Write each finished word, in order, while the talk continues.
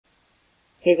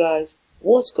Hey guys,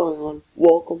 what's going on?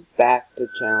 Welcome back to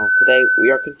the channel. Today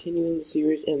we are continuing the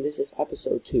series and this is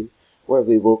episode 2 where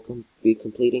we will be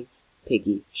completing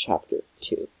Piggy Chapter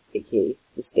 2, aka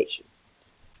the station.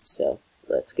 So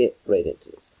let's get right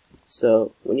into this.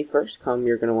 So when you first come,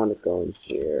 you're going to want to go in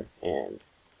here and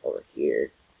over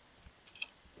here,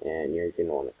 and you're going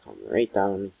to want to come right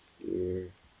down here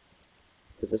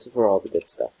because this is where all the good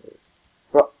stuff is.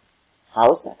 Bro,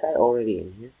 how is that guy already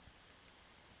in here?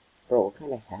 Bro, what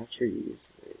kind of hacks are you using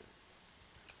right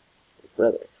now?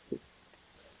 Brother.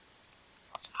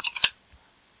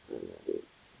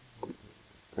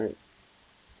 Alright.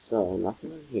 So,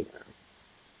 nothing in here.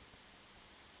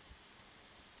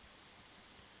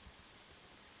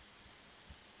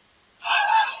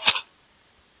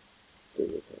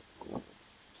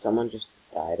 Someone just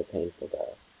died a painful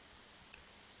death.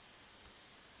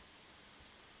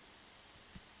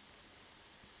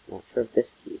 Not sure if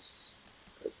this key's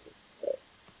good, but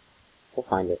we'll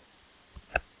find it.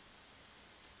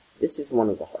 This is one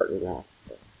of the harder maps,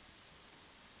 though.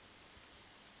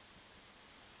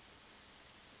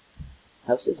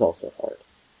 House is also hard.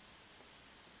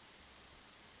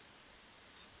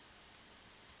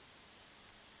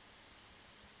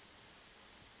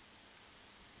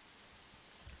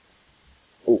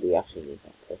 Oh, we actually need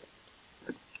that. Perfect.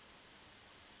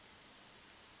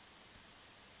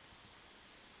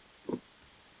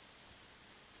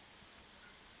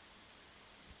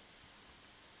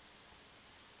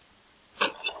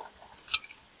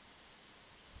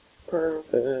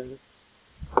 Perfect.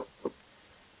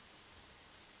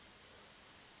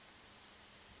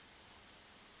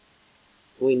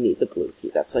 We need the blue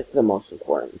key. That's like the most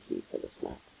important key for this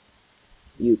map.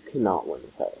 You cannot win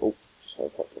without. Oh, just for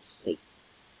purple's sake.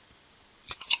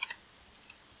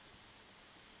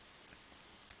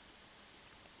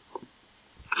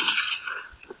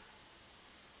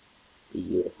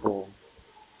 Beautiful.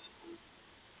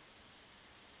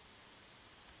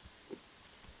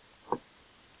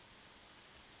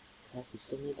 Heck, we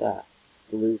still need that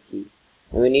blue key.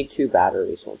 And we need 2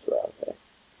 batteries once we're out there.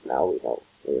 Now we don't.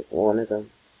 We have one of them,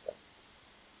 so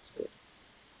it's good.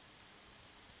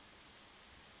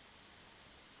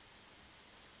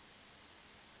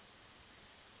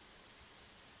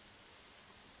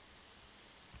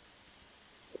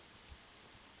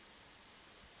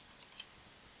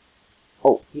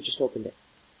 Oh, he just opened it.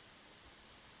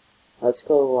 Let's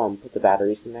go put the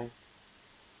batteries in there.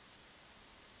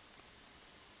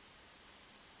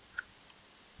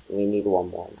 We need one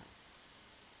more now.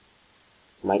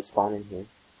 Might spawn in here.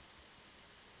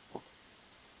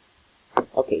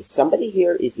 Okay, somebody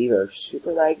here is either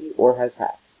super laggy or has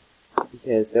hacks.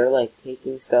 Because they're like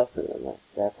taking stuff and then like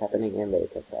that's happening and they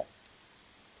took that.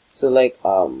 So like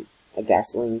a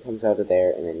gasoline comes out of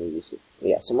there and then you use it.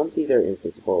 Yeah, someone's either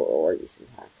invisible or using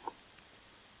hacks.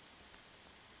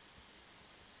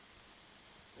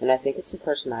 And I think it's the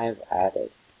person I have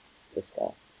added. This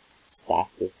guy.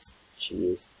 Stack this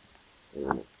cheese.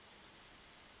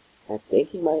 I think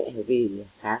he might be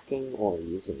hacking or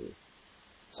using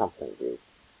something weird.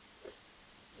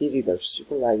 He's either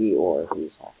super laggy or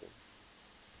he's hacking.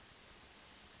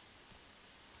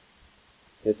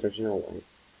 Because there's no way.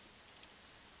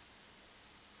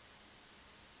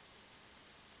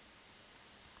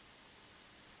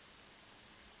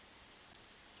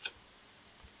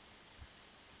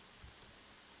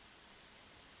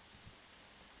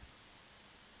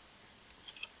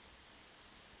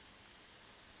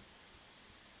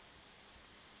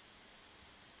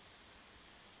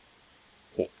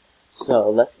 Okay, so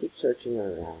let's keep searching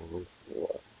around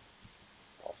for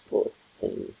possible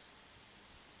things.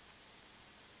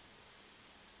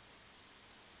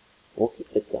 We'll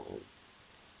keep the gun,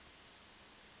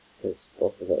 because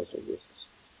both of those are useless.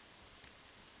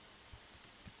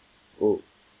 Ooh.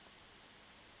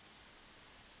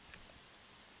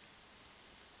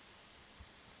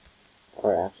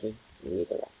 Or actually, we need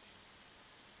the wrench.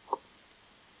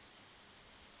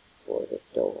 For the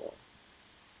door.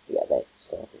 Yeah, they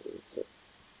still haven't used it.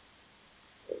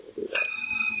 So we'll do that.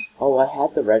 Oh, I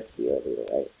had the red key earlier,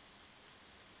 right?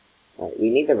 Alright, we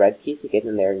need the red key to get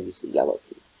in there and use the yellow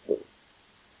key. Boom.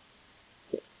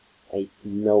 Okay, I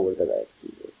know where the red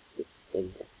key is. It's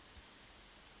in here.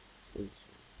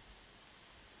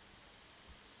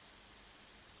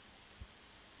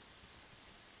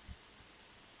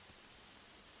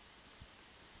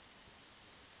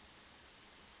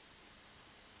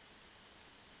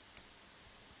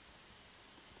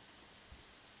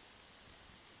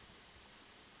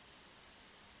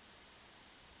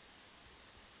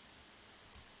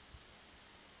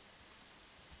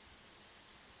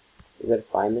 We gotta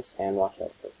find this and watch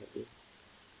out for Piggy.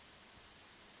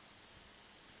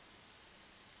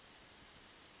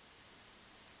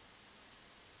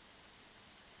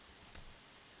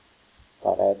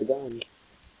 thought I had the gun.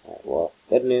 Alright, well,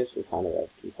 good news, we found a red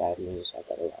key. Bad news, I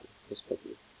gotta run. This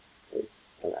Piggy is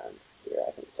around here.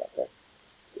 I think it's up there.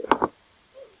 It's good.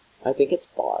 I think it's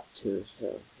bought too, so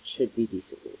it should be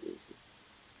decently easy.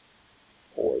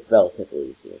 Or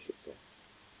relatively easy, I should say.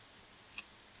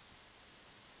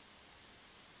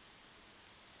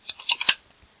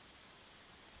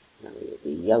 Now we get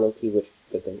the yellow key, which,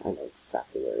 good thing, I know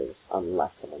exactly where it is,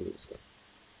 unless someone used it.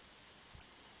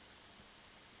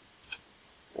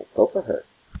 Alright, go for her.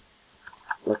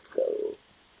 Let's go.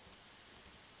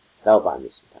 That'll buy me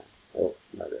some time. It'll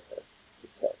murder her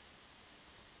instead.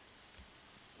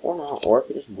 Or not, or I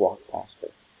could just walk past her.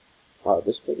 Wow,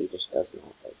 this Piggy just does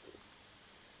not like me.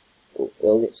 Oh,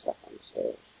 it'll get stuck on the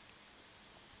stairs.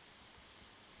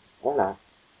 Or not.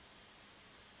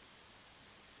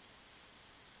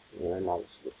 And I'll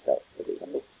switch out for the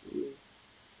yellow key.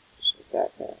 Just like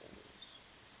that, guys.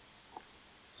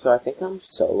 So I think I'm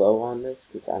solo on this,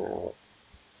 because I don't know.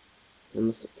 I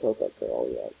must have killed that girl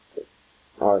yet. But,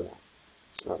 or no.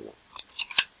 Or no.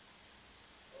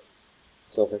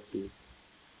 Silver key.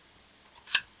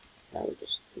 Now we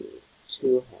just need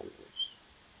 2 hammers.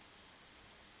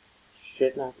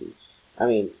 Should not be. I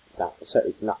mean, not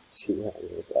 2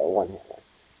 hammers, 1 hammer.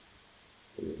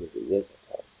 Maybe it is a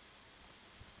toss.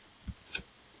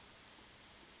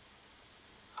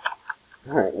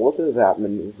 Alright, we'll do that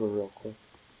maneuver real quick.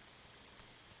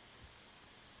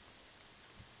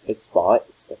 If it's bot,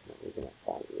 it's definitely gonna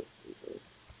find you easily.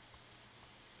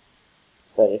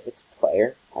 But if it's a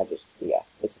player, yeah,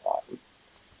 it's a bot.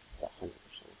 It's 100%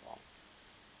 a bot.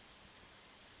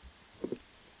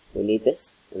 We need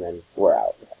this, and then we're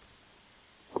out, guys.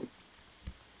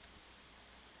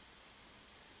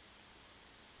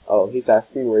 Oh, he's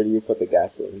asking where do you put the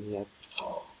gasoline? Yeah.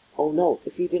 Oh no,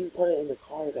 if you didn't put it in the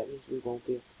car, that means we won't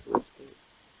be able to escape.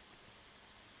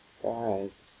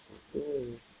 Guys, this is not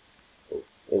good. Oh,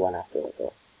 they went after the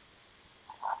girl.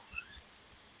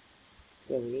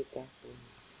 Yeah, we need gasoline.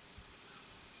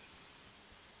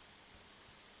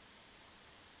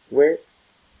 Where?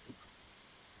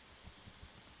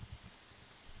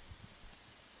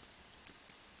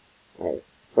 Alright.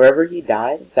 Wherever he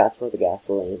died, that's where the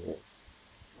gasoline is.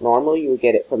 Normally, you would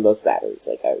get it from those batteries,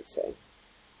 like I was saying.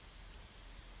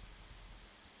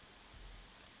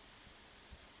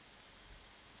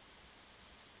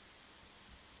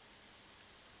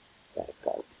 Side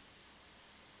card.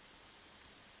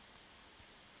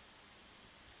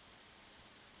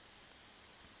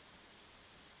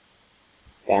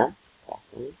 Bam.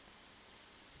 Gasoline.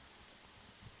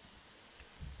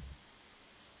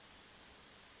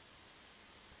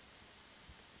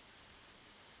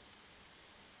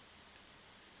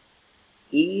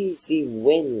 Easy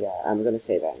win, yeah. I'm gonna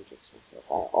say that and jinx myself.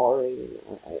 I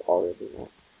already know.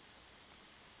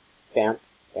 Bam,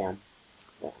 bam,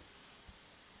 bam.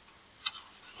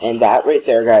 And that right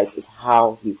there, guys, is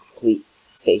how you complete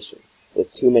Station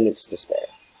with 2 minutes to spare.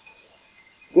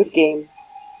 Good game.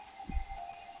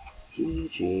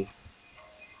 GG.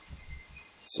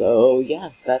 So, yeah,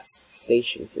 that's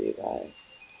Station for you guys.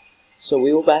 So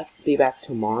we will be back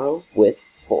tomorrow with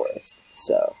Forest.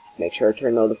 So, make sure to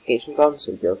turn notifications on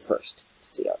so you're first to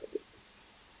see how they do.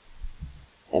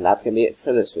 And that's going to be it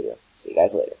for this video. See you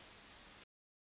guys later.